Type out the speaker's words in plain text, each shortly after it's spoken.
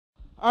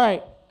All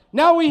right.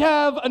 Now we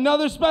have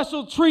another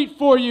special treat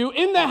for you.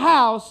 In the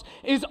house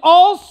is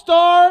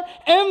All-Star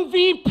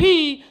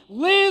MVP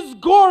Liz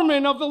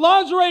Gorman of the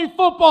Lingerie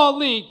Football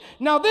League.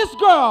 Now this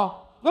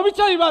girl, let me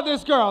tell you about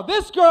this girl.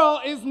 This girl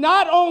is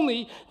not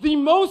only the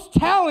most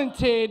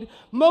talented,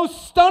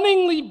 most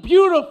stunningly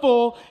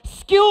beautiful,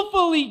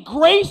 skillfully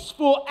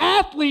graceful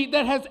athlete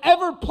that has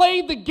ever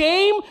played the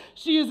game,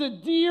 she is a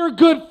dear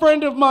good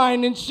friend of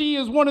mine, and she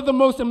is one of the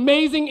most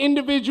amazing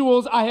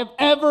individuals I have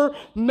ever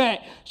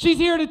met. She's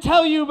here to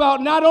tell you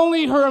about not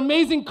only her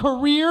amazing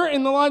career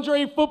in the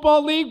Lingerie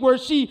Football League, where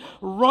she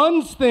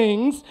runs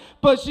things,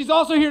 but she's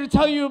also here to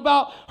tell you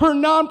about her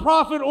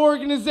nonprofit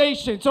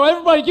organization. So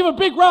everybody give a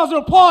big round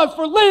of applause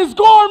for Liz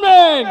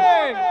Gorman!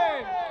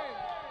 Hey.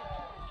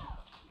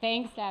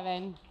 Thanks,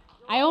 Devin.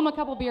 I owe him a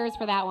couple beers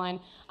for that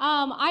one.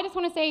 I just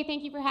want to say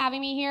thank you for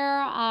having me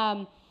here.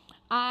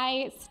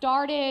 I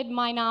started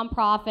my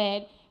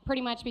nonprofit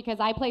pretty much because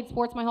I played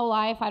sports my whole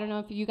life. I don't know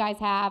if you guys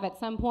have. At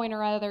some point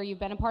or other, you've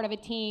been a part of a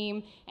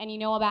team, and you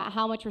know about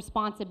how much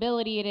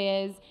responsibility it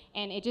is,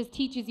 and it just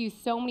teaches you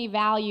so many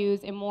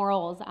values and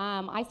morals.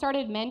 I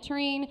started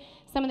mentoring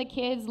some of the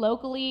kids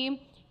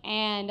locally,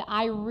 and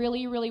I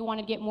really, really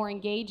wanted to get more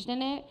engaged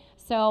in it.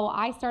 So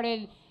I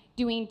started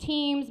doing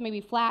teams, maybe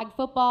flag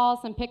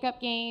football, some pickup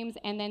games,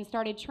 and then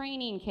started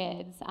training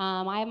kids.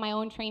 I have my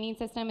own training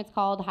system. It's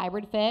called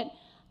Hybrid Fit.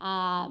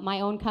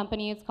 My own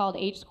company, it's called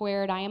H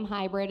Squared. I am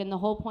hybrid, and the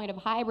whole point of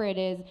hybrid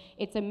is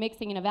it's a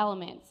mixing of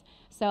elements.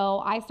 So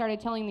I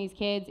started telling these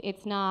kids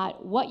it's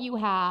not what you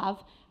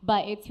have,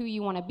 but it's who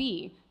you want to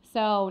be.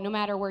 So no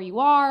matter where you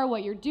are,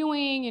 what you're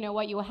doing, you know,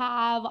 what you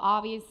have,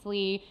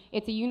 obviously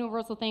it's a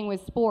universal thing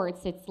with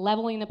sports. It's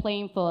leveling the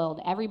playing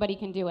field. Everybody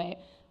can do it.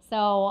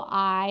 So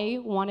I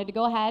wanted to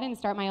go ahead and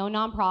start my own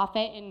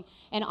nonprofit,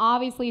 and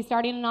obviously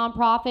starting a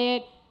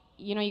nonprofit,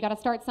 you know, you got to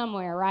start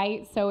somewhere,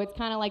 right? So it's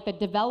kind of like the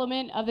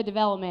development of the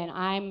development.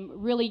 I'm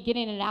really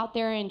getting it out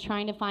there and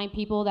trying to find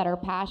people that are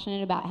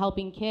passionate about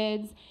helping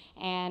kids,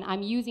 and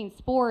I'm using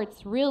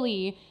sports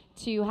really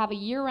to have a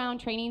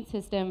year-round training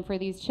system for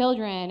these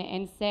children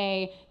and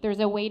say there's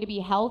a way to be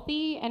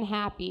healthy and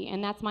happy,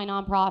 and that's my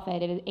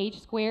nonprofit. It is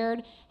H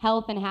Squared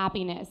Health and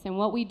Happiness, and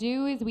what we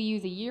do is we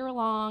use a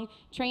year-long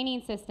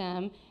training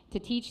system to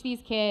teach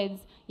these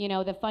kids, you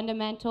know, the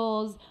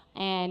fundamentals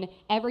and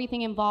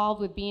everything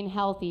involved with being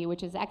healthy,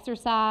 which is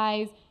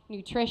exercise,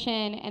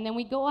 nutrition, and then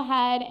we go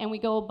ahead and we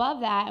go above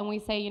that and we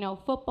say, you know,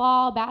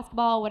 football,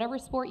 basketball, whatever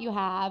sport you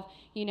have,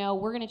 you know,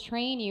 we're going to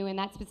train you in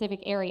that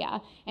specific area.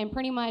 And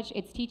pretty much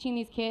it's teaching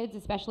these kids,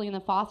 especially in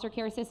the foster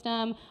care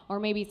system or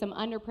maybe some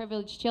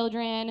underprivileged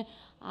children,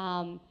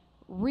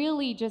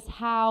 really just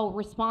how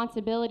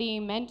responsibility,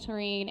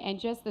 mentoring, and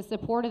just the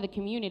support of the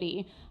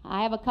community.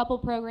 I have a couple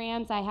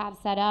programs I have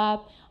set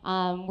up.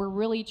 We're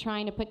really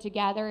trying to put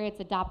together,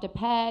 it's Adopt a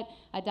Pet,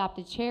 Adopt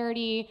a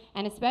Charity,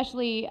 and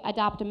especially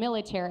Adopt a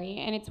Military.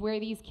 And it's where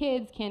these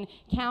kids can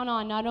count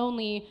on not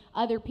only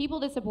other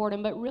people to support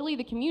them, but really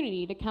the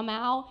community to come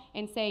out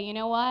and say, you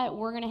know what,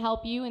 we're gonna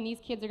help you, and these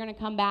kids are gonna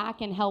come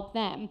back and help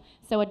them.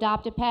 So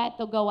Adopt a Pet,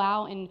 they'll go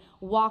out and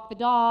walk the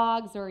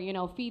dogs or, you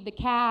know, feed the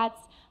cats.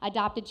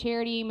 Adopt a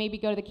Charity, maybe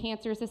go to the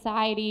Cancer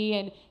Society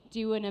and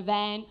do an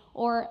event,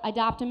 or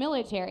Adopt a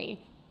Military.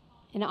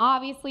 And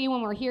obviously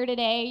when we're here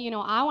today, you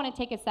know, I want to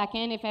take a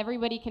second, if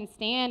everybody can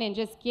stand and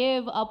just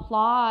give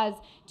applause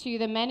to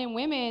the men and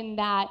women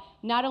that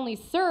not only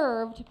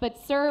served, but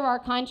serve our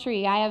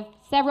country. I have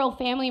several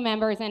family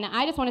members, and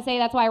I just want to say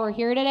that's why we're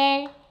here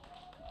today.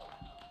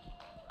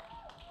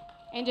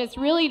 And just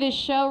really to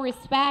show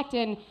respect,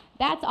 and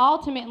that's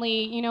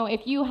ultimately, you know,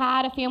 if you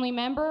had a family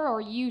member or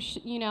you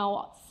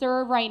know,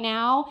 serve right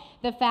now,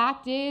 the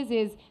fact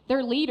is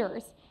they're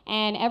leaders.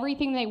 And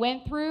everything they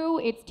went through,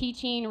 it's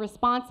teaching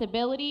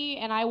responsibility,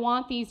 and I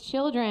want these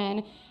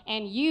children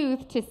and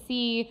youth to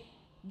see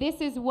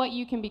this is what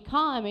you can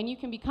become, and you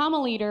can become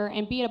a leader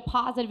and be a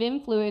positive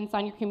influence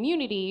on your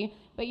community,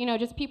 but you know,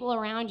 just people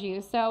around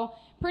you. So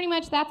pretty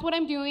much that's what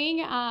I'm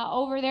doing.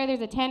 Over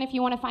there's a tent if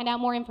you want to find out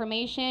more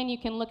information. You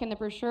can look in the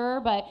brochure,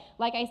 but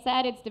like I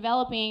said, it's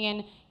developing,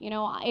 and you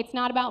know, it's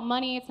not about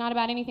money, it's not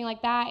about anything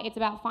like that. It's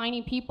about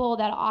finding people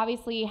that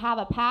obviously have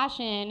a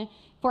passion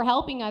for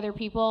helping other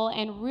people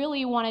and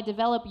really want to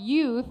develop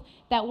youth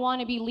that want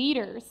to be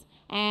leaders.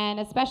 And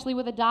especially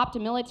with Adopt a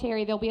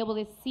Military, they'll be able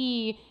to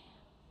see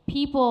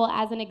people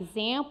as an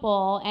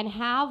example and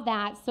have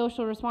that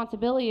social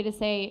responsibility to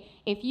say,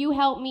 if you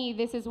help me,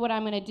 this is what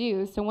I'm going to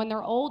do. So when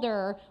they're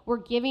older, we're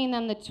giving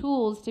them the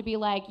tools to be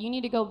like, you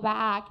need to go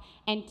back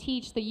and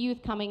teach the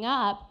youth coming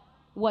up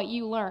what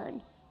you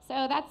learned.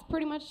 So that's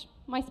pretty much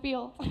my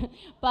spiel.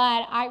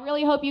 But I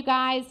really hope you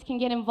guys can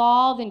get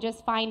involved and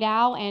just find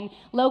out. And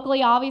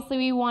locally, obviously,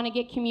 we want to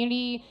get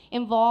community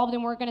involved,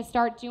 and we're going to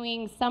start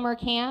doing summer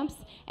camps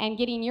and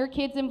getting your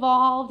kids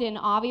involved. And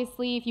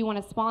obviously, if you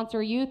want to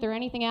sponsor youth or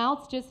anything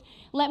else, just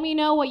let me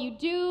know what you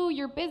do,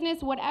 your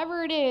business,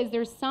 whatever it is.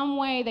 There's some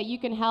way that you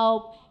can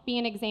help be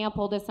an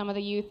example to some of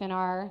the youth in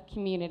our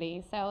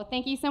community. So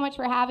thank you so much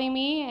for having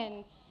me.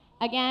 And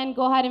again,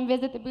 go ahead and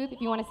visit the booth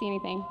if you want to see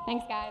anything.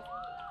 Thanks, guys.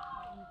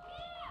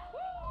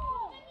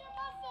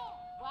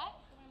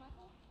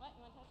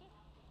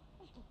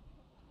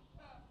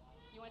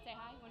 say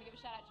hi? You want to give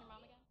a shout out to your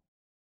mom again?